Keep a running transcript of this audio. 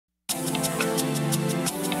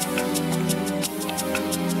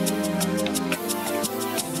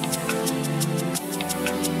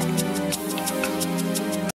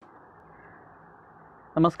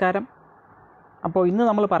നമസ്കാരം. അപ്പോൾ ഇന്ന്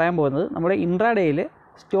നമ്മൾ പറയാൻ പോകുന്നത് നമ്മുടെ ഇൻട്രാഡേയിൽ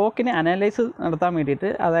സ്റ്റോക്കിനെ അനലൈസ് നടത്താൻ വേണ്ടിയിട്ട്,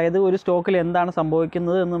 അതായത് ഒരു സ്റ്റോക്കിൽ എന്താണ്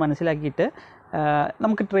സംഭവിക്കുന്നത് എന്ന് മനസ്സിലാക്കിയിട്ട്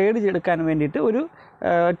നമുക്ക് ട്രേഡ് എടുക്കാൻ വേണ്ടിയിട്ട് ഒരു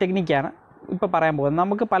ടെക്നിക്കാണ് ഇപ്പോൾ പറയാൻ പോകുന്നത്.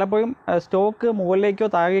 നമുക്ക് പലപ്പോഴും സ്റ്റോക്ക് മുകളിലേക്കോ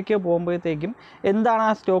താഴേക്കോ പോകുമ്പോഴത്തേക്കും എന്താണ്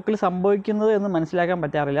ആ സ്റ്റോക്കിൽ സംഭവിക്കുന്നത് എന്ന് മനസ്സിലാക്കാൻ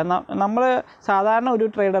പറ്റാറില്ല. നമ്മൾ സാധാരണ ഒരു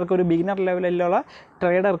ട്രേഡർക്ക്, ഒരു ബിഗിനർ ലെവലിലുള്ള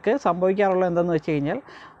ട്രേഡർക്ക് സംഭവിക്കാറുള്ളത് എന്താണെന്ന് വെച്ച് കഴിഞ്ഞാൽ,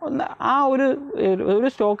 ആ ഒരു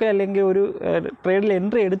സ്റ്റോക്ക് അല്ലെങ്കിൽ ഒരു ട്രേഡിൽ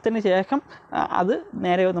എൻട്രി എടുത്തതിന് ശേഷം അത്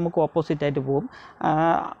നേരെ നമുക്ക് ഓപ്പോസിറ്റായിട്ട് പോകും.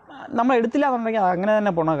 നമ്മൾ എടുത്തില്ല എന്നുണ്ടെങ്കിൽ അങ്ങനെ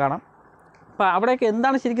തന്നെ പോണ കാണാം. അപ്പോൾ അവിടെയൊക്കെ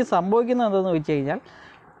എന്താണ് ശരിക്കും സംഭവിക്കുന്നത് എന്താണെന്ന് വെച്ച് കഴിഞ്ഞാൽ,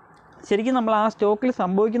 ശരിക്കും നമ്മൾ ആ സ്റ്റോക്കിൽ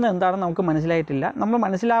സംഭവിക്കുന്നത് എന്താണെന്ന് നമുക്ക് മനസ്സിലായിട്ടില്ല. നമ്മൾ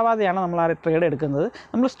മനസ്സിലാവാതെയാണ് നമ്മൾ ആ ട്രേഡ് എടുക്കുന്നത്.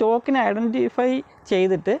 നമ്മൾ സ്റ്റോക്കിനെ ഐഡൻറ്റിഫൈ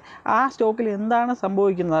ചെയ്തിട്ട് ആ സ്റ്റോക്കിൽ എന്താണ്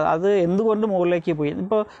സംഭവിക്കുന്നത്, അത് എന്തുകൊണ്ട് മുകളിലേക്ക് പോയി.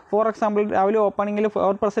 ഇപ്പോൾ ഫോർ എക്സാമ്പിൾ രാവിലെ ഓപ്പണിങ്ങിൽ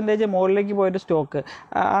 4% മുകളിലേക്ക് പോയൊരു സ്റ്റോക്ക്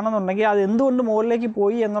ആണെന്നുണ്ടെങ്കിൽ അത് എന്തുകൊണ്ട് മുകളിലേക്ക്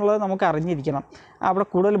പോയി എന്നുള്ളത് നമുക്ക് അറിഞ്ഞിരിക്കണം. അവിടെ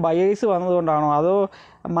കൂടുതൽ ബയേഴ്സ് വന്നതുകൊണ്ടാണോ, അതോ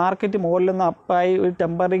മാർക്കറ്റ് മുകളിൽ നിന്ന് അപ്പായി ഒരു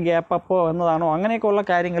ടെമ്പററി ഗ്യാപ്പ് അപ്പോ വന്നതാണോ, അങ്ങനെയൊക്കെയുള്ള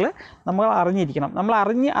കാര്യങ്ങൾ നമ്മൾ അറിഞ്ഞിരിക്കണം. നമ്മൾ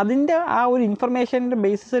അതിൻ്റെ ആ ഒരു ഇൻഫർമേഷൻ്റെ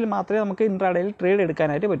ബേസിസിൽ മാത്രമേ നമുക്ക് ഇൻട്രാഡേയിൽ ട്രേഡ്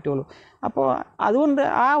എടുക്കാനായിട്ട് പറ്റുള്ളൂ. അപ്പോൾ അതുകൊണ്ട്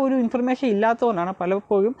ആ ഒരു ഇൻഫർമേഷൻ ഇല്ലാത്തതുകൊണ്ടാണ്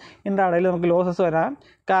പലപ്പോഴും ഇൻട്രാഡേയിൽ നമുക്ക് ലോസസ് വരാൻ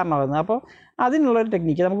കാരണമാകുന്നത്. അപ്പോൾ അതിനുള്ളൊരു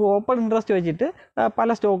ടെക്നിക്ക്, നമുക്ക് ഓപ്പൺ ഇൻട്രസ്റ്റ് വെച്ചിട്ട്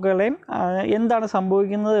പല സ്റ്റോക്കുകളെയും എന്താണ്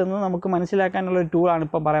സംഭവിക്കുന്നത് എന്ന് നമുക്ക് മനസ്സിലാക്കാനുള്ളൊരു ടൂളാണ്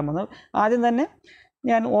ഇപ്പം പറയാൻ പോകുന്നത്. ആദ്യം തന്നെ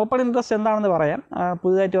ഞാൻ ഓപ്പൺ ഇൻട്രസ്റ്റ് എന്താണെന്ന് പറയാം.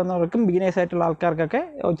 പുതുതായിട്ട് വന്നവർക്കും ബിഗിനേഴ്സ് ആയിട്ടുള്ള ആൾക്കാർക്കൊക്കെ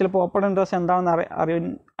ചിലപ്പോൾ ഓപ്പൺ ഇൻട്രസ്റ്റ് എന്താണെന്ന്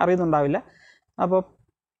അറിയുന്നുണ്ടാവില്ല. അപ്പോൾ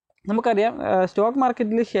നമുക്കറിയാം, സ്റ്റോക്ക്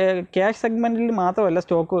മാർക്കറ്റിൽ ക്യാഷ് സെഗ്മെൻറ്റിൽ മാത്രമല്ല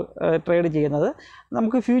സ്റ്റോക്ക് ട്രേഡ് ചെയ്യുന്നത്,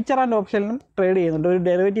 നമുക്ക് ഫ്യൂച്ചർ ആൻഡ് ഓപ്ഷനിലും ട്രേഡ് ചെയ്യുന്നുണ്ട്. ഒരു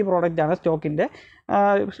ഡെറിവേറ്റീവ് പ്രോഡക്റ്റാണ് സ്റ്റോക്കിൻ്റെ.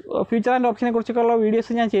 ഫ്യൂച്ചർ ആൻഡ് ഓപ്ഷനെ കുറിച്ചൊക്കെയുള്ള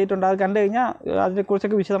വീഡിയോസ് ഞാൻ ചെയ്തിട്ടുണ്ട്. അത് കണ്ടു കഴിഞ്ഞാൽ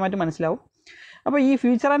അതിനെക്കുറിച്ചൊക്കെ വിശദമായിട്ട് മനസ്സിലാവും. അപ്പോൾ ഈ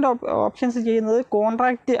ഫ്യൂച്ചർ ആൻഡ് ഓപ്ഷൻസ് ചെയ്യുന്നത്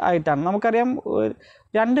കോൺട്രാക്റ്റ് ആയിട്ടാണ്. നമുക്കറിയാം,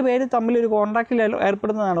 രണ്ട് പേര് തമ്മിൽ ഒരു കോൺട്രാക്റ്റിൽ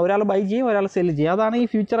ഏർപ്പെടുന്നതാണ്. ഒരാൾ ബൈ ചെയ്യും, ഒരാൾ സെല് ചെയ്യും. അതാണ് ഈ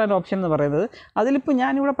ഫ്യൂച്ചർ ആൻഡ് ഓപ്ഷൻ എന്ന് പറയുന്നത്. അതിലിപ്പോൾ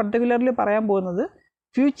ഞാനിവിടെ പർട്ടിക്കുലർലി പറയാൻ പോകുന്നത്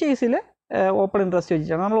ഫ്യൂച്ചേഴ്സിൽ ഓപ്പൺ ഇൻട്രസ്റ്റ്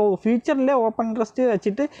വെച്ചിട്ടാണ്. നമ്മൾ ഫ്യൂച്ചറിലെ ഓപ്പൺ ഇൻട്രസ്റ്റ്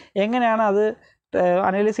വെച്ചിട്ട് എങ്ങനെയാണ് അത്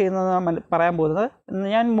അനലൈസ് ചെയ്യുന്നതെന്ന് പറയാൻ പോകുന്നത്.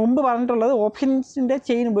 ഞാൻ മുമ്പ് പറഞ്ഞിട്ടുള്ളത് ഓപ്ഷൻ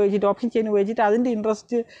ചെയിൻ ഉപയോഗിച്ചിട്ട് അതിൻ്റെ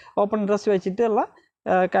ഓപ്പൺ ഇൻട്രസ്റ്റ് വെച്ചിട്ടുള്ള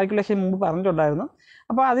കാൽക്കുലേഷൻ മുമ്പ് പറഞ്ഞിട്ടുണ്ടായിരുന്നു.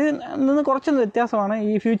 അപ്പോൾ അതിൽ നിന്ന് കുറച്ചൊന്ന് വ്യത്യാസമാണ്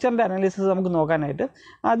ഈ ഫ്യൂച്ചറിൻ്റെ അനാലിസിസ് നമുക്ക് നോക്കാനായിട്ട്.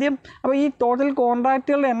 അപ്പോൾ ഈ ടോട്ടൽ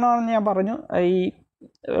കോൺട്രാക്റ്റുകളുടെ എണ്ണമാണെന്ന് ഞാൻ പറഞ്ഞു. ഈ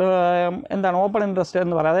എന്താണ് ഓപ്പൺ ഇൻട്രസ്റ്റ്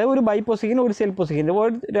എന്ന് പറയുന്നത്, അതായത് ഒരു ബൈ പൊസിഷൻ, ഒരു സെൽ പൊസിഷൻ,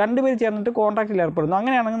 രണ്ടുപേർ ചേർന്നിട്ട് കോൺട്രാക്റ്റിൽ ഏർപ്പെടുന്നു.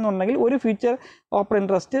 അങ്ങനെയാണെന്നുണ്ടെങ്കിൽ ഒരു ഫ്യൂച്ചർ ഓപ്പൺ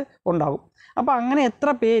ഇൻട്രസ്റ്റ് ഉണ്ടാകും. അപ്പോൾ അങ്ങനെ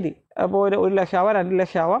എത്ര പേര്, അപ്പോൾ 1 ലക്ഷം ആവാം, 2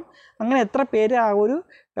 ലക്ഷം ആവാം, അങ്ങനെ എത്ര പേര് ആ ഒരു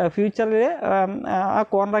ഫ്യൂച്ചറിൽ ആ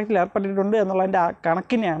കോൺട്രാക്റ്റിൽ ഏർപ്പെട്ടിട്ടുണ്ട് എന്നുള്ളതിൻ്റെ ആ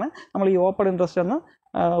കണക്കിനെയാണ് നമ്മൾ ഈ ഓപ്പൺ ഇൻട്രസ്റ്റ് എന്ന്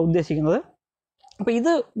ഉദ്ദേശിക്കുന്നത്. അപ്പോൾ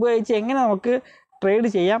ഇത് ഉപയോഗിച്ച് എങ്ങനെ നമുക്ക് ട്രേഡ്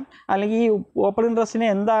ചെയ്യാം, അല്ലെങ്കിൽ ഈ ഓപ്പൺ ഇൻട്രസ്റ്റിനെ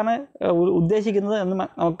എന്താണ് ഉദ്ദേശിക്കുന്നത് എന്ന്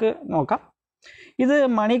നമുക്ക് നോക്കാം. ഇത്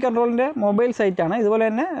മണി കൺട്രോളിൻ്റെ മൊബൈൽ സൈറ്റാണ്. ഇതുപോലെ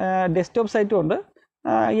തന്നെ ഡെസ്ക്ടോപ്പ് സൈറ്റും ഉണ്ട്.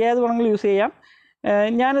 ഏത് വേണമെങ്കിലും യൂസ് ചെയ്യാം.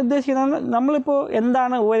 ഞാൻ ഉദ്ദേശിക്കുന്നത്, നമ്മളിപ്പോൾ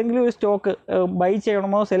എന്താണ് ഏതെങ്കിലും ഒരു സ്റ്റോക്ക് ബൈ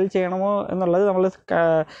ചെയ്യണമോ സെൽ ചെയ്യണമോ എന്നുള്ളത് നമ്മൾ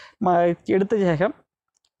എടുത്ത ശേഷം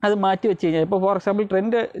അത് മാറ്റി വെച്ച് കഴിഞ്ഞാൽ, ഇപ്പോൾ ഫോർ എക്സാമ്പിൾ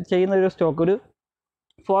ട്രെൻഡ് ചെയ്യുന്ന ഒരു സ്റ്റോക്ക്, ഒരു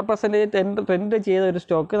 4% ട്രെൻഡ് ചെയ്ത ഒരു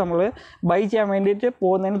സ്റ്റോക്ക് നമ്മൾ ബൈ ചെയ്യാൻ വേണ്ടിയിട്ട്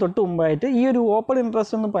പോകുന്നതിന് തൊട്ട് മുമ്പായിട്ട് ഈ ഒരു ഓപ്പൺ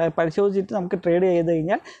ഇൻട്രസ്റ്റ് ഒന്ന് പരിശോധിച്ചിട്ട് നമുക്ക് ട്രേഡ് ചെയ്ത്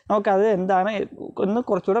കഴിഞ്ഞാൽ നമുക്കത് എന്താണ് ഒന്ന്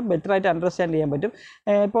കുറച്ചുകൂടെ ബെറ്ററായിട്ട് അണ്ടർസ്റ്റാൻഡ് ചെയ്യാൻ പറ്റും.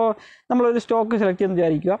 ഇപ്പോൾ നമ്മളൊരു സ്റ്റോക്ക് സെലക്ട് ചെയ്യുമെന്ന്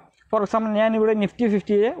വിചാരിക്കുക. ഫോർ എക്സാമ്പിൾ ഞാനിവിടെ Nifty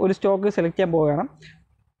 50 ഒരു സ്റ്റോക്ക് സെലക്ട് ചെയ്യാൻ പോവുകയാണ്.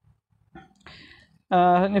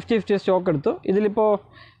 Nifty 50 സ്റ്റോക്ക് എടുത്തു. ഇതിലിപ്പോൾ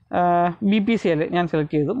BPCL ഞാൻ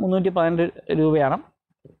സെലക്ട് ചെയ്തു. 312 രൂപയാണ്.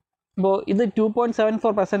 അപ്പോൾ ഇത്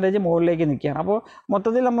 2.74% മുകളിലേക്ക് നിൽക്കുകയാണ്. അപ്പോൾ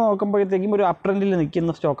മൊത്തത്തിൽ നമ്മൾ നോക്കുമ്പോഴത്തേക്കും ഒരു അപ് ട്രെൻഡിൽ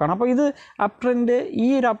നിൽക്കുന്ന സ്റ്റോക്കാണ്. അപ്പോൾ ഇത് ഈ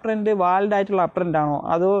ഒരു അപ് ട്രെൻഡ് വാലിഡ് ആയിട്ടുള്ള അപ് ട്രെൻഡാണോ,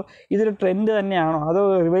 അതോ ഇതൊരു ട്രെൻഡ് തന്നെയാണോ, അതോ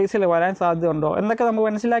റിവേഴ്സിൽ വരാൻ സാധ്യതയുണ്ടോ എന്നൊക്കെ നമുക്ക്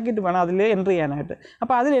മനസ്സിലാക്കിയിട്ട് വേണം അതിൽ എൻട്രി ചെയ്യാനായിട്ട്.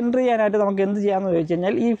 അപ്പോൾ അതിൽ എൻട്രി ചെയ്യാനായിട്ട് നമുക്ക് എന്ത് ചെയ്യാമെന്ന് ചോദിച്ചു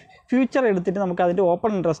കഴിഞ്ഞാൽ, ഈ ഫ്യൂച്ചർ എടുത്തിട്ട് നമുക്ക് അതിൻ്റെ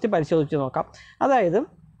ഓപ്പൺ ഇൻട്രസ്റ്റ് പരിശോധിച്ച് നോക്കാം. അതായത്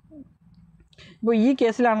ഇപ്പോൾ ഈ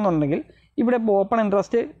കേസിലാണെന്നുണ്ടെങ്കിൽ ഇവിടെ ഇപ്പോൾ open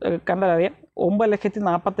interest കണ്ടാലറിയാം,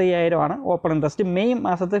 9,45,000 open interest May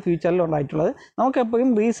മാസത്തെ ഫ്യൂച്ചറിൽ ഉണ്ടായിട്ടുള്ളത്. നമുക്കെപ്പോഴും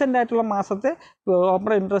റീസെൻ്റ് ആയിട്ടുള്ള മാസത്തെ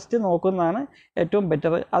ഓപ്പൺ ഇൻട്രസ്റ്റ് നോക്കുന്നതാണ് ഏറ്റവും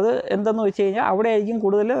ബെറ്റർ. അത് എന്തെന്ന് വെച്ച് കഴിഞ്ഞാൽ, അവിടെ ആയിരിക്കും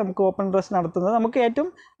കൂടുതൽ നമുക്ക് ഓപ്പൺ ഇൻട്രസ്റ്റ് നടത്തുന്നത്. നമുക്ക് ഏറ്റവും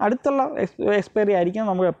അടുത്തുള്ള എക്സ്പയറി ആയിരിക്കും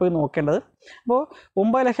നമ്മൾ എപ്പോഴും നോക്കേണ്ടത്. അപ്പോൾ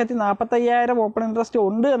 9,45,000 ഓപ്പൺ ഇൻട്രസ്റ്റ്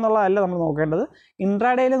ഉണ്ട് എന്നുള്ളതല്ല നമ്മൾ നോക്കേണ്ടത്.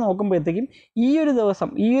 ഇൻട്രാഡേയിൽ നോക്കുമ്പോഴത്തേക്കും ഈ ഒരു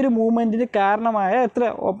ദിവസം, ഈ ഒരു മൂവ്മെൻറ്റിന് കാരണമായ എത്ര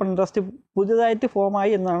ഓപ്പൺ ഇൻട്രസ്റ്റ് പുതിയതായിട്ട്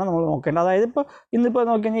ഫോമായി എന്നാണ് നമ്മൾ നോക്കേണ്ടത്. അതായത് ഇന്നിപ്പോൾ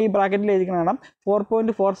നോക്കി കഴിഞ്ഞാൽ ഈ ബ്രാക്കറ്റിൽ എഴുതിക്കണം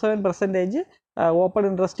 4.47% ഓപ്പൺ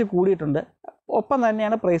ഇൻട്രസ്റ്റ് കൂടിയിട്ടുണ്ട്. ഒപ്പം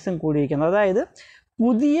തന്നെയാണ് പ്രൈസും കൂടിയിരിക്കുന്നത്. അതായത്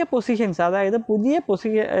പുതിയ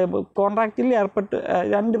കോൺട്രാക്റ്റിൽ ഏർപ്പെട്ട്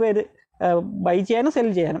രണ്ട് പേര് ബൈ ചെയ്യാനും സെൽ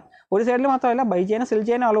ചെയ്യാനും, ഒരു സൈഡിൽ മാത്രമല്ല ബൈ ചെയ്യാനും സെൽ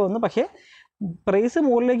ചെയ്യാനും ആൾ വന്നു. പക്ഷേ പ്രൈസ്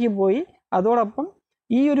മുകളിലേക്ക് പോയി, അതോടൊപ്പം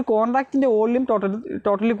ഈ ഒരു കോൺട്രാക്റ്റിൻ്റെ വോള്യൂം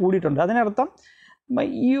ടോട്ടലി കൂടിയിട്ടുണ്ട്. അതിനർത്ഥം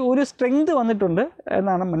ഈ ഒരു സ്ട്രെങ്ത് വന്നിട്ടുണ്ട്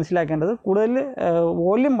എന്നാണ് മനസ്സിലാക്കേണ്ടത്. കൂടുതൽ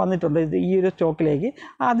വോള്യൂം വന്നിട്ടുണ്ട് ഈ ഒരു സ്റ്റോക്കിലേക്ക്.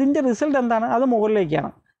 അതിൻ്റെ റിസൾട്ട് എന്താണ്? അത്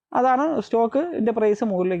മുകളിലേക്കാണ്. അതാണ് സ്റ്റോക്കിൻ്റെ പ്രൈസ്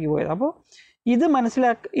മുകളിലേക്ക് പോയത്. അപ്പോൾ ഇത്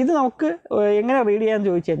ഇത് നമുക്ക് എങ്ങനെ റീഡ് ചെയ്യാൻ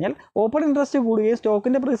ചോദിച്ചു കഴിഞ്ഞാൽ, ഓപ്പൺ ഇൻട്രസ്റ്റ് കൂടുകയും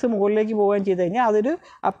സ്റ്റോക്കിൻ്റെ പ്രൈസ് മുകളിലേക്ക് പോവുകയും ചെയ്ത് കഴിഞ്ഞാൽ അതൊരു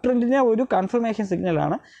അപ് ട്രെൻഡിൻ്റെ ഒരു കൺഫർമേഷൻ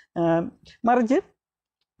സിഗ്നലാണ്. മറിച്ച്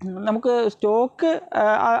നമുക്ക് സ്റ്റോക്ക്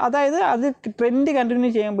അതായത് അത് ട്രെൻഡ് കണ്ടിന്യൂ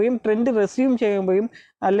ചെയ്യുമ്പോഴും ട്രെൻഡ് റെസ്യൂം ചെയ്യുമ്പോഴും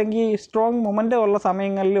അല്ലെങ്കിൽ സ്ട്രോങ് മൊമെൻ്റ് ഉള്ള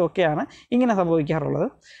സമയങ്ങളിലും ഒക്കെയാണ് ഇങ്ങനെ സംഭവിക്കാറുള്ളത്.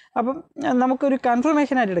 അപ്പം നമുക്കൊരു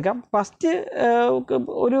കൺഫർമേഷനായിട്ട് എടുക്കാം. ഫസ്റ്റ്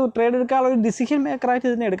ഒരു ട്രേഡ് എടുക്കാനുള്ള ഒരു ഡിസിഷൻ മേക്കറായിട്ട്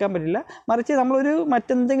ഇതിനെ എടുക്കാൻ പറ്റില്ല. മറിച്ച് നമ്മളൊരു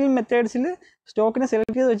മറ്റെന്തെങ്കിലും മെത്തേഡ്സിൽ സ്റ്റോക്കിനെ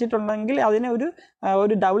സെലക്ട് ചെയ്ത് വെച്ചിട്ടുണ്ടെങ്കിൽ അതിനെ ഒരു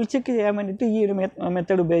ഡബിൾ ചെക്ക് ചെയ്യാൻ വേണ്ടിയിട്ട് ഈ ഒരു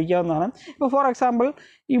മെത്തേഡ് ഉപയോഗിക്കാവുന്നതാണ്. ഇപ്പോൾ ഫോർ എക്സാമ്പിൾ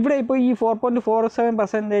ഇവിടെ ഇപ്പോൾ ഈ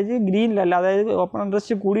 4.47% ഗ്രീനിലല്ല, അതായത് ഓപ്പൺ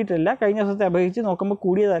ഇൻട്രസ്റ്റ് കൂടിയിട്ടില്ല. കഴിഞ്ഞ ദിവസത്തെ അപേക്ഷിച്ച് നോക്കുമ്പോൾ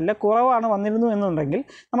കൂടിയതല്ല, കുറവാണ് വന്നിരുന്നു എന്നുണ്ടെങ്കിൽ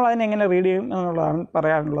നമ്മൾ അതിനെങ്ങനെ റീഡ് ചെയ്യും എന്നുള്ളതാണ്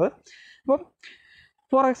പറയാനുള്ളത്. അപ്പം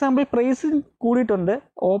ഫോർ എക്സാമ്പിൾ പ്രൈസ് കൂടിയിട്ടുണ്ട്,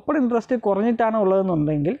 ഓപ്പൺ ഇൻട്രസ്റ്റ് കുറഞ്ഞിട്ടാണ്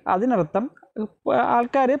ഉള്ളതെന്നുണ്ടെങ്കിൽ അതിനർത്ഥം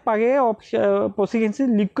ആൾക്കാർ പഴയ പൊസിഷൻസ്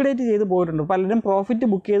ലിക്വിഡേറ്റ് ചെയ്ത് പോയിട്ടുണ്ട്. പലരും പ്രോഫിറ്റ്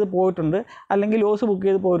ബുക്ക് ചെയ്ത് പോയിട്ടുണ്ട്, അല്ലെങ്കിൽ ലോസ് ബുക്ക്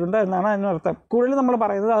ചെയ്ത് പോയിട്ടുണ്ട് എന്നാണ് അതിനർത്ഥം. കൂടുതൽ നമ്മൾ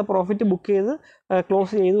പറയുന്നത് അത് പ്രോഫിറ്റ് ബുക്ക് ചെയ്ത്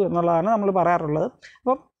ക്ലോസ് ചെയ്തു എന്നുള്ളതാണ് നമ്മൾ പറയാറുള്ളത്.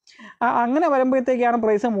 അപ്പം അങ്ങനെ വരുമ്പോഴത്തേക്കാണ്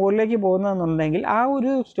പ്രൈസ് മുകളിലേക്ക് പോകുന്നതെന്നുണ്ടെങ്കിൽ ആ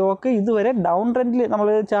ഒരു സ്റ്റോക്ക് ഇതുവരെ ഡൗൺ ട്രെൻഡിൽ, നമ്മൾ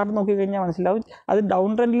ചാർട്ട് നോക്കിക്കഴിഞ്ഞാൽ മനസ്സിലാവും, അത് ഡൗൺ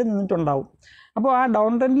ട്രെൻഡിൽ നിന്നിട്ടുണ്ടാവും. അപ്പോൾ ആ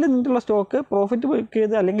ഡൗൺ ട്രെൻഡിൽ നിന്നിട്ടുള്ള സ്റ്റോക്ക് പ്രോഫിറ്റ് ബുക്ക്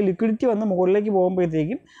ചെയ്ത് അല്ലെങ്കിൽ ലിക്വിഡിറ്റി വന്ന് മുകളിലേക്ക്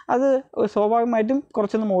പോകുമ്പോഴത്തേക്കും അത് സ്വാഭാവികമായിട്ടും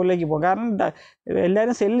കുറച്ചൊന്ന് മുകളിലേക്ക് പോകും. കാരണം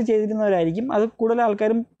എല്ലാവരും സെല്ല് ചെയ്തിരുന്നവരായിരിക്കും. അത് കൂടുതൽ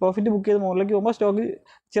ആൾക്കാരും പ്രോഫിറ്റ് ബുക്ക് ചെയ്ത് മുകളിലേക്ക് പോകുമ്പോൾ സ്റ്റോക്ക്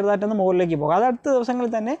ചെറുതായിട്ടൊന്ന് മുകളിലേക്ക് പോകും. അത് അടുത്ത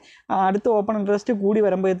ദിവസങ്ങളിൽ തന്നെ അടുത്ത ഓപ്പൺ ഇൻട്രസ്റ്റ് കൂടി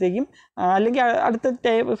വരുമ്പോഴത്തേക്കും അല്ലെങ്കിൽ അടുത്ത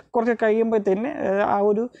കുറച്ച് കഴിയുമ്പോഴത്തേന് ആ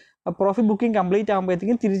ഒരു പ്രോഫിറ്റ് ബുക്കിംഗ് കംപ്ലീറ്റ്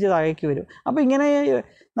ആകുമ്പോഴത്തേക്കും തിരിച്ച് താഴേക്ക് വരും. അപ്പോൾ ഇങ്ങനെ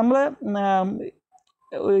നമ്മൾ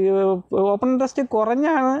ഓപ്പൺ ഇൻട്രസ്റ്റ്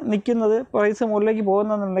കുറഞ്ഞാണ് നിൽക്കുന്നത്, പ്രൈസ് മുകളിലേക്ക്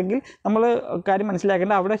പോകുന്നതെന്നുണ്ടെങ്കിൽ നമ്മൾ കാര്യം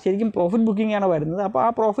മനസ്സിലാക്കേണ്ടത് അവിടെ ശരിക്കും പ്രോഫിറ്റ് ബുക്കിംഗ് ആണ് വരുന്നത്. അപ്പോൾ ആ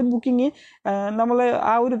പ്രോഫിറ്റ് ബുക്കിംഗ് നമ്മൾ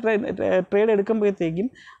ആ ഒരു ട്രേഡ് എടുക്കുമ്പോഴത്തേക്കും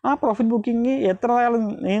ആ പ്രോഫിറ്റ് ബുക്കിംഗ് എത്ര നാൾ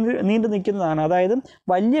നീണ്ടു നിൽക്കുന്നതാണ്. അതായത്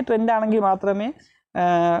വലിയ ട്രെൻഡാണെങ്കിൽ മാത്രമേ,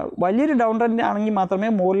 വലിയൊരു ഡൗൺ ട്രെൻഡ് ആണെങ്കിൽ മാത്രമേ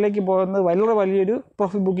മുകളിലേക്ക് പോകുന്നത് വലിയൊരു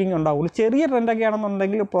പ്രോഫിറ്റ് ബുക്കിംഗ് ഉണ്ടാവുള്ളൂ. ചെറിയ ട്രെൻഡൊക്കെ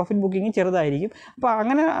ആണെന്നുണ്ടെങ്കിൽ പ്രോഫിറ്റ് ബുക്കിംഗ് ചെറുതായിരിക്കും. അപ്പോൾ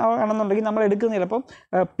അങ്ങനെ ആണെന്നുണ്ടെങ്കിൽ നമ്മൾ എടുക്കുന്ന ചിലപ്പം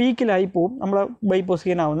പീക്കിലായി പോവും, നമ്മൾ ബൈ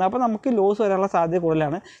പൊസിഷൻ ആവുന്നത്. അപ്പോൾ നമുക്ക് ലോസ് വരാനുള്ള സാധ്യത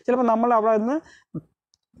കൂടുതലാണ്. ചിലപ്പോൾ നമ്മൾ അവിടെ നിന്ന്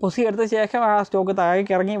പൊസിഷൻ എടുത്ത ശേഷം ആ സ്റ്റോക്ക്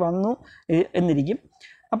താഴേക്ക് ഇറങ്ങി വന്നു എന്നിരിക്കും.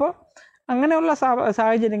 അപ്പോൾ അങ്ങനെയുള്ള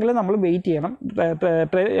സാഹചര്യങ്ങളിൽ നമ്മൾ വെയിറ്റ് ചെയ്യണം,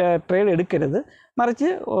 ട്രേഡ് എടുക്കരുത്. മറിച്ച്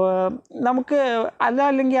നമുക്ക്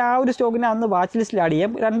അല്ലെങ്കിൽ ആ ഒരു സ്റ്റോക്കിനെ അന്ന് വാച്ച് ലിസ്റ്റിൽ ആഡ്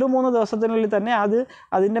ചെയ്യാം. 2-3 ദിവസത്തിനുള്ളിൽ തന്നെ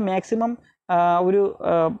അതിൻ്റെ മാക്സിമം ഒരു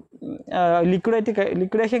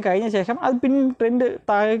ലിക്വിഡേഷൻ കഴിഞ്ഞ ശേഷം അത് ട്രെൻഡ്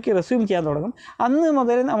താഴേക്ക് റെസ്യൂം ചെയ്യാൻ തുടങ്ങും. അന്ന്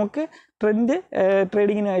മുതൽ നമുക്ക്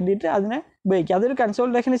ട്രേഡിങ്ങിന് വേണ്ടിയിട്ട് അതിനെ ഉപയോഗിക്കാം. അതൊരു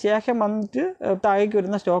കൺസോൾട്ടേഷന് ശേഷം വന്നിട്ട് താഴേക്ക്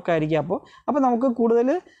വരുന്ന സ്റ്റോക്ക് ആയിരിക്കും. അപ്പോൾ നമുക്ക് കൂടുതൽ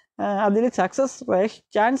അതിൽ സക്സസ്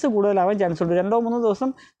ചാൻസ് കൂടുതലാവാൻ ചാൻസ് ഉണ്ട്. 2-3 ദിവസം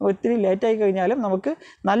ഒത്തിരി ലേറ്റായി കഴിഞ്ഞാലും നമുക്ക്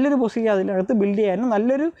നല്ലൊരു പൊസിഷൻ അതിനകത്ത് ബിൽഡ് ചെയ്യാനും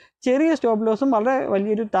നല്ലൊരു ചെറിയ സ്റ്റോപ്പ് ലോസും വളരെ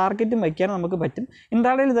വലിയൊരു ടാർഗറ്റും വയ്ക്കാനും നമുക്ക് പറ്റും.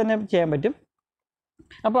 ഇൻട്രാഡേയിൽ തന്നെ ചെയ്യാൻ പറ്റും.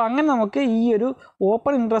 അപ്പോൾ അങ്ങനെ നമുക്ക് ഈ ഒരു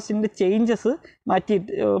ഓപ്പൺ ഇൻട്രസ്റ്റിൻ്റെ ചേഞ്ചസ്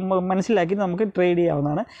മനസ്സിലാക്കി നമുക്ക് ട്രേഡ്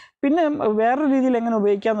ചെയ്യാവുന്നതാണ്. പിന്നെ വേറൊരു രീതിയിൽ എങ്ങനെ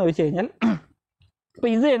ഉപയോഗിക്കാമെന്ന് ചോദിച്ചു കഴിഞ്ഞാൽ, അപ്പോൾ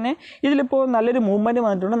ഇത് തന്നെ ഇതിലിപ്പോൾ നല്ലൊരു മൂവ്മെൻറ്റ്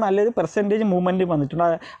വന്നിട്ടുണ്ട്, നല്ലൊരു പെർസെൻറ്റേജ് മൂവ്മെൻറ്റ്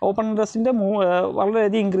വന്നിട്ടുണ്ട്. ഓപ്പൺ ഇൻട്രസ്റ്റിൻ്റെ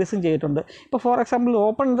വളരെയധികം ഇൻക്രീസും ചെയ്തിട്ടുണ്ട്. ഇപ്പോൾ ഫോർ എക്സാമ്പിൾ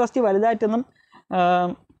ഓപ്പൺ ഇൻട്രസ്റ്റ് വലുതായിട്ടൊന്നും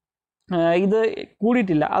ഇത്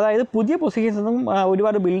കൂടിയിട്ടില്ല, അതായത് പുതിയ പൊസിഷൻസ് ഒന്നും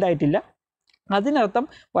ഒരുപാട് ബിൽഡായിട്ടില്ല. അതിനർത്ഥം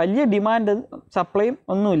വലിയ ഡിമാൻഡ് സപ്ലൈയും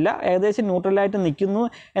ഒന്നുമില്ല, ഏകദേശം ന്യൂട്രലായിട്ട് നിൽക്കുന്നു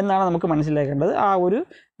എന്നാണ് നമുക്ക് മനസ്സിലാക്കേണ്ടത്. ആ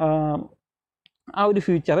ഒരു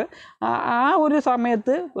ഫ്യൂച്ചർ ആ ഒരു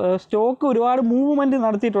സമയത്ത് സ്റ്റോക്ക് ഒരുപാട് മൂവ്മെൻറ്റ്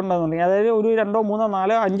നടത്തിയിട്ടുണ്ടെന്നുണ്ടെങ്കിൽ, അതായത് ഒരു 2, 3,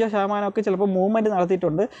 4, 5 ശതമാനമൊക്കെ ചിലപ്പോൾ മൂവ്മെൻറ്റ്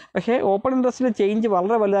നടത്തിയിട്ടുണ്ട്. പക്ഷേ ഓപ്പൺ ഇൻട്രസ്റ്റിൽ ചേഞ്ച്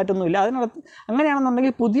വളരെ വലുതായിട്ടൊന്നുമില്ല.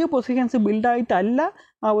 അങ്ങനെയാണെന്നുണ്ടെങ്കിൽ പുതിയ പൊസിഷൻസ് ബിൽഡായിട്ടല്ല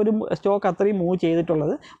ആ ഒരു സ്റ്റോക്ക് അത്രയും മൂവ്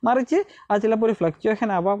ചെയ്തിട്ടുള്ളത്. മറിച്ച് അത് ചിലപ്പോൾ ഒരു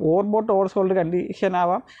ഫ്ലക്ച്വേഷൻ ആവാം, ഓവർബോട്ട് ഓവർസോൾഡ് കണ്ടീഷൻ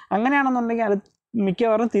ആവാം. അങ്ങനെയാണെന്നുണ്ടെങ്കിൽ അത്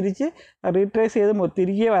മിക്കവാറും തിരിച്ച് റീട്രേസ് ചെയ്ത്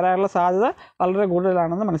തിരികെ വരാനുള്ള സാധ്യത വളരെ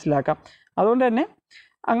കൂടുതലാണെന്ന് മനസ്സിലാക്കാം. അതുകൊണ്ട് തന്നെ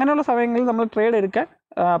അങ്ങനെയുള്ള സമയങ്ങളിൽ നമ്മൾ ട്രേഡ് എടുക്കാൻ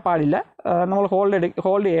പാടില്ല, നമ്മൾ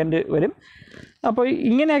ഹോൾഡ് ചെയ്യേണ്ടി വരും. അപ്പോൾ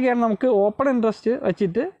ഇങ്ങനെയൊക്കെയാണ് നമുക്ക് ഓപ്പൺ ഇൻട്രസ്റ്റ്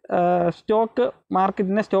വെച്ചിട്ട്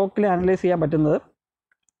സ്റ്റോക്കിൽ അനലൈസ് ചെയ്യാൻ പറ്റുന്നത്.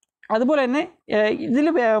 അതുപോലെ തന്നെ ഇതിൽ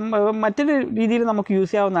മറ്റൊരു രീതിയിൽ നമുക്ക്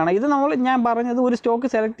യൂസ് ചെയ്യാവുന്നതാണ്. ഇത് ഞാൻ പറഞ്ഞത് ഒരു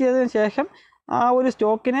സ്റ്റോക്ക് സെലക്ട് ചെയ്തതിന് ശേഷം ആ ഒരു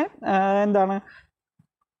സ്റ്റോക്കിനെ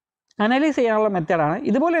അനലൈസ് ചെയ്യാനുള്ള മെത്തേഡാണ്.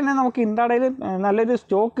 ഇതുപോലെ തന്നെ നമുക്ക് ഇൻട്രാഡേയിൽ നല്ലൊരു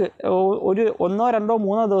സ്റ്റോക്ക് ഒരു 1, 2,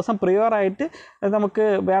 3 ദിവസം പ്രിയറായിട്ട് നമുക്ക്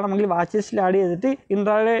വേണമെങ്കിൽ വാച്ച് ലിസ്റ്റിൽ ആഡ് ചെയ്തിട്ട്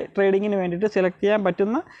ഇൻട്രാഡേ ട്രേഡിങ്ങിന് വേണ്ടിയിട്ട് സെലക്ട് ചെയ്യാൻ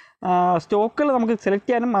പറ്റുന്ന സ്റ്റോക്കുകൾ നമുക്ക് സെലക്ട്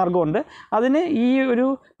ചെയ്യാനും മാർഗ്ഗമുണ്ട്. അതിന് ഈ ഒരു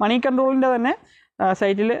മണി കൺട്രോളിൻ്റെ തന്നെ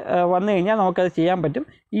സൈറ്റിൽ വന്നു കഴിഞ്ഞാൽ നമുക്കത് ചെയ്യാൻ പറ്റും.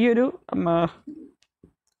 ഈ ഒരു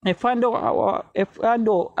F&O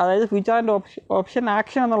അതായത് ഫ്യൂച്ചർ ആൻഡ് ഓപ്ഷൻ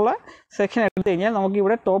ആക്ഷൻ എന്നുള്ള സെക്ഷൻ എടുത്തു കഴിഞ്ഞാൽ നമുക്ക്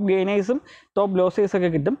ഇവിടെ ടോപ്പ് ഗെയിനേഴ്സും ടോപ്പ് ലോസേഴ്സും ഒക്കെ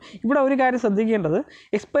കിട്ടും. ഇവിടെ ഒരു കാര്യം ശ്രദ്ധിക്കേണ്ടത്,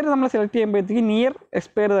 എക്സ്പയറി നമ്മൾ സെലക്ട് ചെയ്യുമ്പോഴത്തേക്ക് നിയർ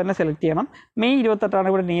എക്സ്പയറി തന്നെ സെലക്ട് ചെയ്യണം. മെയ് 28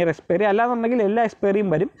 ഇവിടെ നിയർ എക്സ്പയറി, അല്ലാന്നുണ്ടെങ്കിൽ എല്ലാ എക്സ്പയറിയും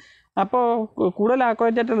വരും. അപ്പോൾ കൂടുതൽ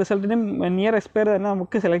ആക്യുറേറ്റ് ആയിട്ട് റിസൾട്ടിനും നിയർ എക്സ്പയറി തന്നെ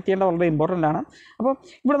നമുക്ക് സെലക്ട് ചെയ്യേണ്ട വളരെ ഇമ്പോർട്ടൻ്റ് ആണ്. അപ്പോൾ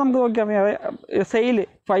ഇവിടെ നമുക്ക് നോക്കിക്കഴിഞ്ഞാൽ സെയിൽ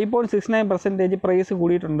 5.69% പ്രൈസ്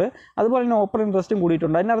കൂടിയിട്ടുണ്ട്. അതുപോലെ തന്നെ ഓപ്പൺ ഇൻട്രസ്റ്റും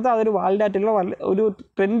കൂടിയിട്ടുണ്ട്. അതിനർത്ഥം അതൊരു വാലിഡ് ആയിട്ടുള്ള ഒരു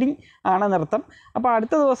ട്രെൻഡിങ് ആണെന്നർത്ഥം. അപ്പോൾ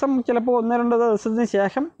അടുത്ത ദിവസം ചിലപ്പോൾ 1-2 ദിവസത്തിന്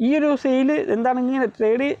ശേഷം ഈ ഒരു സെയിൽ എന്താണ് ഇങ്ങനെ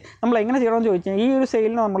ട്രേഡ് നമ്മൾ എങ്ങനെ ചെയ്യണമെന്ന് ചോദിച്ചാൽ, ഈ ഒരു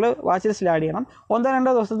സെയിലിന് നമ്മൾ വാച്ച് ലിസ്റ്റിൽ ആഡ് ചെയ്യണം.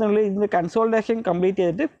 1-2 ദിവസത്തിനുള്ളിൽ ഇതിൻ്റെ കൺസോൾട്ടേഷൻ കംപ്ലീറ്റ്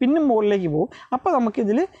ചെയ്തിട്ട് പിന്നെ മുകളിലേക്ക് പോകും. അപ്പോൾ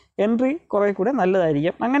നമുക്കിതിൽ എൻട്രി കുറേ കൂടെ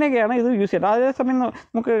നല്ലതായിരിക്കും. അങ്ങനെയൊക്കെയാണ് ഇത് യൂസ് ചെയ്യുന്നത്. അതേസമയം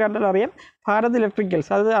നമുക്ക് കണ്ടാൽ അറിയാം, ഭാരത്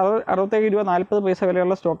ഇലക്ട്രിക്കൽസ് അത് 67.40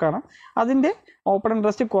 വിലയുള്ള സ്റ്റോക്കാണ്. അതിൻ്റെ ഓപ്പൺ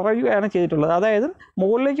ഇൻട്രസ്റ്റ് കുറയുകയാണ് ചെയ്തിട്ടുള്ളത്. അതായത്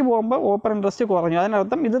മുകളിലേക്ക് പോകുമ്പോൾ ഓപ്പൺ ഇൻട്രസ്റ്റ് കുറഞ്ഞു.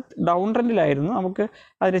 അതിനർത്ഥം ഇത് ഡൗൺ ട്രെൻഡിലായിരുന്നു. നമുക്ക്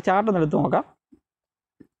അതിൻ്റെ ചാർട്ട് ഒന്ന് എടുത്ത് നോക്കാം.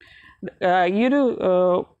 ഈ ഒരു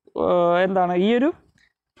ഈ ഒരു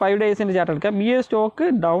 5 ഡേയ്സിൻ്റെ ചാർട്ട് എടുക്കാം. ഈ ഒരു സ്റ്റോക്ക്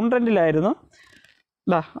ഡൗൺ ട്രെൻഡിലായിരുന്നു.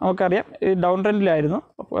 നമുക്കറിയാം ഡൗൺ ട്രെൻഡിലായിരുന്നു.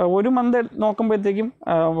 ഒരു മന്ത് നോക്കുമ്പോഴത്തേക്കും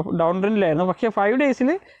ഡൗൺ ട്രെൻഡിലായിരുന്നു. പക്ഷേ 5 ഡേയ്സിൽ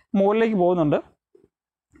മുകളിലേക്ക് പോകുന്നുണ്ട്.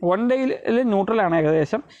 1 ഡേയിൽ ന്യൂട്രലാണ്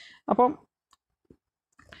ഏകദേശം. അപ്പം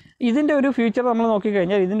ഇതിൻ്റെ ഒരു ഫ്യൂച്ചർ നമ്മൾ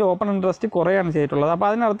നോക്കിക്കഴിഞ്ഞാൽ ഇതിൻ്റെ ഓപ്പൺ ഇൻട്രസ്റ്റ് കുറയാണ് ചെയ്തിട്ടുള്ളത്. അപ്പോൾ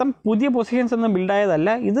അതിനർത്ഥം പുതിയ പൊസിഷൻസ് ഒന്നും ബിൽഡായതല്ല,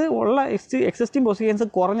 ഇത് ഉള്ള എക്സിസ്റ്റിംഗ് പൊസിഷൻസ്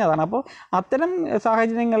കുറഞ്ഞതാണ്. അപ്പോൾ അത്തരം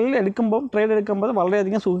സാഹചര്യങ്ങളിൽ ട്രേഡ് എടുക്കുമ്പോൾ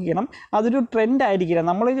വളരെയധികം സൂക്ഷിക്കണം. അതൊരു ട്രെൻഡ് ആയിരിക്കില്ല.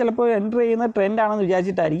 നമ്മൾ ചിലപ്പോൾ എൻ്റർ ചെയ്യുന്ന ട്രെൻഡാണെന്ന്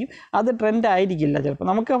വിചാരിച്ചിട്ടായിരിക്കും, അത് ട്രെൻഡ് ആയിരിക്കില്ല. ചിലപ്പോൾ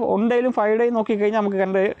നമുക്ക് 1 ഡേയിലും 5 ഡേയും നോക്കിക്കഴിഞ്ഞാൽ നമുക്ക്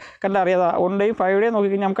കണ്ടറിയാതെ 1 ഡേയും 5 ഡേയും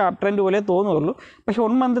നോക്കിക്കഴിഞ്ഞാൽ നമുക്ക് അപ് ട്രെൻഡ് പോലെ തോന്നുള്ളൂ. പക്ഷേ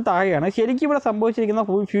 1 മന്ത് താഴെയാണ്. ശരിക്കും ഇവിടെ സംഭവിച്ചിരിക്കുന്ന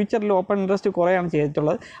ഫ്യൂച്ചറിൽ ഓപ്പൺ ഇൻട്രസ്റ്റ് കുറയാണ്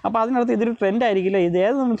ചെയ്തിട്ടുള്ളത്. അപ്പോൾ അതിനർത്ഥം ഇതൊരു ട്രെൻഡ് ആയിരിക്കില്ല. ഇത്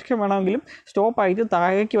ഏത് നിമിഷം വേണമെങ്കിലും സ്റ്റോപ്പായിട്ട്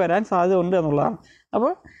താഴേക്ക് വരാൻ സാധ്യത ഉണ്ട് എന്നുള്ളതാണ്.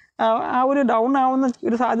 അപ്പോൾ ആ ഒരു ഡൗൺ ആവുന്ന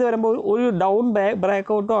ഒരു സാധ്യത വരുമ്പോൾ ഒരു ഡൗൺ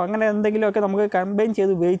ബ്രേക്കൗട്ടോ അങ്ങനെ എന്തെങ്കിലുമൊക്കെ നമുക്ക് കമ്പൈൻ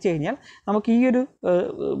ചെയ്ത് ഉപയോഗിച്ച് കഴിഞ്ഞാൽ നമുക്ക്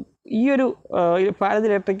ഈ ഒരു ഭാരത്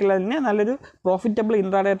ഇലക്ട്രിക്കലിനെ നല്ലൊരു പ്രോഫിറ്റബിൾ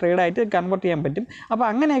ഇൻട്രാഡേ ട്രേഡായിട്ട് കൺവേർട്ട് ചെയ്യാൻ പറ്റും. അപ്പോൾ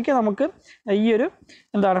അങ്ങനെയൊക്കെ നമുക്ക് ഈ ഒരു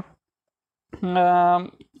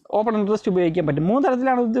ഓപ്പൺ ഇൻട്രസ്റ്റ് ഉപയോഗിക്കാൻ പറ്റും. 3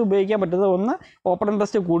 തരത്തിലാണ് ഇത് ഉപയോഗിക്കാൻ പറ്റുന്നത്. 1 ഓപ്പൺ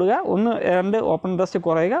ഇൻട്രസ്റ്റ് കൂടുക, 2 ഓപ്പൺ ഇൻട്രസ്റ്റ്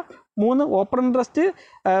കുറയുക, 3 ഓപ്പൺ ഇൻട്രസ്റ്റ്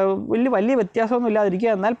വലിയ വ്യത്യാസമൊന്നും ഇല്ലാതിരിക്കുക,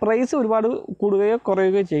 എന്നാൽ പ്രൈസ് ഒരുപാട് കൂടുകയോ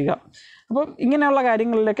കുറയുകയോ ചെയ്യുക. അപ്പം ഇങ്ങനെയുള്ള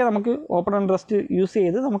കാര്യങ്ങളിലൊക്കെ നമുക്ക് ഓപ്പൺ ഇൻട്രസ്റ്റ് യൂസ്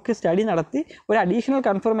ചെയ്ത് നമുക്ക് സ്റ്റഡി നടത്തി ഒരു അഡീഷണൽ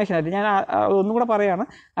കൺഫർമേഷനായിട്ട്, ഞാൻ ഒന്നും കൂടെ പറയുകയാണ്,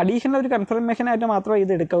 അഡീഷണൽ ഒരു കൺഫർമേഷനായിട്ട് മാത്രമേ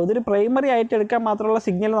ഇത് എടുക്കാവൂ. ഇതൊരു പ്രൈമറി ആയിട്ട് എടുക്കാൻ മാത്രമുള്ള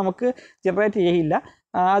സിഗ്നൽ നമുക്ക് ജനറേറ്റ് ചെയ്യില്ല.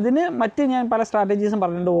 അതിന് ഞാൻ പല സ്ട്രാറ്റജീസും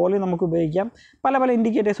പറഞ്ഞിട്ടുണ്ട്. വോളിയം നമുക്ക് ഉപയോഗിക്കാം, പല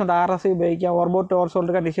ഇൻഡിക്കേറ്റേഴ്സ് ഉണ്ട്. RSI ഉപയോഗിക്കാം, ഓർബോട്ട്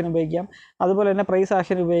ഓവർസോൾഡ് കണ്ടീഷൻ ഉപയോഗിക്കാം, അതുപോലെ തന്നെ പ്രൈസ്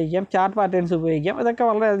ആക്ഷൻ ഉപയോഗിക്കാം, ചാർട്ട് പാറ്റേൺസ് ഉപയോഗിക്കാം. ഇതൊക്കെ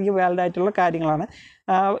വളരെയധികം വാലിഡ് ആയിട്ടുള്ള കാര്യങ്ങളാണ്.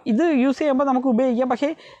 ഇത് യൂസ് ചെയ്യുമ്പോൾ നമുക്ക് ഉപയോഗിക്കാം, പക്ഷേ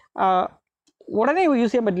ഉടനെ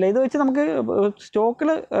യൂസ് ചെയ്യാൻ പറ്റില്ല. ഇത് വെച്ച് നമുക്ക്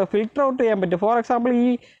സ്റ്റോക്കിൽ ഫിൽട്ടർ ഔട്ട് ചെയ്യാൻ പറ്റും. ഫോർ എക്സാമ്പിൾ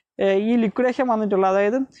ഈ ലിക്വിഡേഷൻ വന്നിട്ടുള്ള,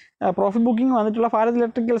 അതായത് പ്രോഫിറ്റ് ബുക്കിംഗ് വന്നിട്ടുള്ള ഭാരത്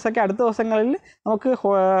ഇലക്ട്രിക്കൽസ് ഒക്കെ അടുത്ത ദിവസങ്ങളിൽ നമുക്ക്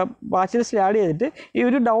വാച്ച് ലിസ്റ്റിൽ ആഡ് ചെയ്തിട്ട് ഈ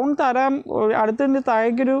ഒരു ഡൗൺ തരാൻ അടുത്തതിൻ്റെ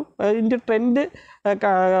താഴേക്കൊരു ഇതിൻ്റെ ട്രെൻഡ്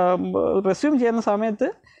റെസ്യൂം ചെയ്യുന്ന സമയത്ത്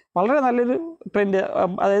വളരെ നല്ലൊരു ട്രെൻഡ്,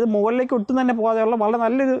 അതായത് മുകളിലേക്ക് ഒട്ടും തന്നെ പോകാതെയുള്ള വളരെ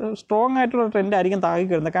നല്ലൊരു സ്ട്രോങ് ആയിട്ടുള്ള ട്രെൻഡ് ആയിരിക്കും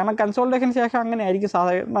താഴേക്ക് വരുന്നത്. കാരണം കൺസോൾട്ടേഷന് ശേഷം അങ്ങനെ ആയിരിക്കും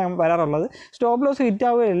സാധാരണ വരാറുള്ളത്. സ്റ്റോപ്പ് ലോസ് ഹിറ്റ്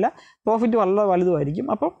ആവുകയില്ല, പ്രോഫിറ്റ് വളരെ വലുതുമായിരിക്കും.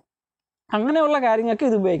 അപ്പം അങ്ങനെയുള്ള കാര്യങ്ങൾക്ക്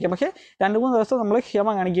ഇത് ഉപയോഗിക്കാം. പക്ഷേ 2-3 ദിവസം നമ്മൾ ക്ഷമ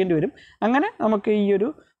കാണിക്കേണ്ടി വരും. അങ്ങനെ നമുക്ക് ഈ ഒരു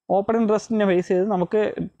ഓപ്പൺ ഇൻട്രസ്റ്റിനെ ബേസ് ചെയ്ത് നമുക്ക്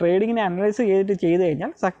ട്രേഡിങ്ങിനെ അനലൈസ് ചെയ്ത്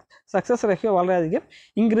കഴിഞ്ഞാൽ സക്സസ് റേഷ്യോ വളരെയധികം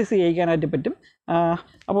ഇൻക്രീസ് ചെയ്യിക്കാനായിട്ട് പറ്റും.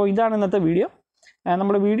 അപ്പോൾ ഇതാണ് ഇന്നത്തെ വീഡിയോ.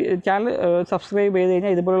 നമ്മുടെ ചാനൽ സബ്സ്ക്രൈബ് ചെയ്ത്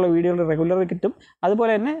കഴിഞ്ഞാൽ ഇതുപോലുള്ള വീഡിയോകൾ റെഗുലർ കിട്ടും.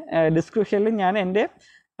 അതുപോലെ തന്നെ ഡിസ്ക്രിപ്ഷനിൽ ഞാൻ എൻ്റെ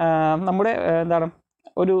നമ്മുടെ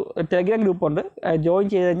ഒരു ടെലഗ്രാം ഗ്രൂപ്പുണ്ട്, ജോയിൻ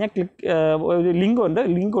ചെയ്ത് കഴിഞ്ഞാൽ ഒരു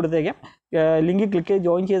ലിങ്ക് കൊടുത്തേക്കാം. ലിങ്ക് ക്ലിക്ക് ചെയ്ത്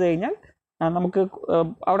ജോയിൻ ചെയ്ത് കഴിഞ്ഞാൽ നമുക്ക്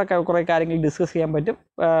അവിടെ കുറേ കാര്യങ്ങൾ ഡിസ്കസ് ചെയ്യാൻ പറ്റും.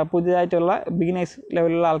 പുതിയതായിട്ടുള്ള ബിഗിനേഴ്സ്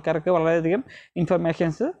ലെവലിലുള്ള ആൾക്കാർക്ക് വളരെയധികം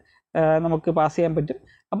ഇൻഫർമേഷൻസ് നമുക്ക് പാസ് ചെയ്യാൻ പറ്റും.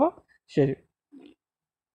 അപ്പോൾ ശരി.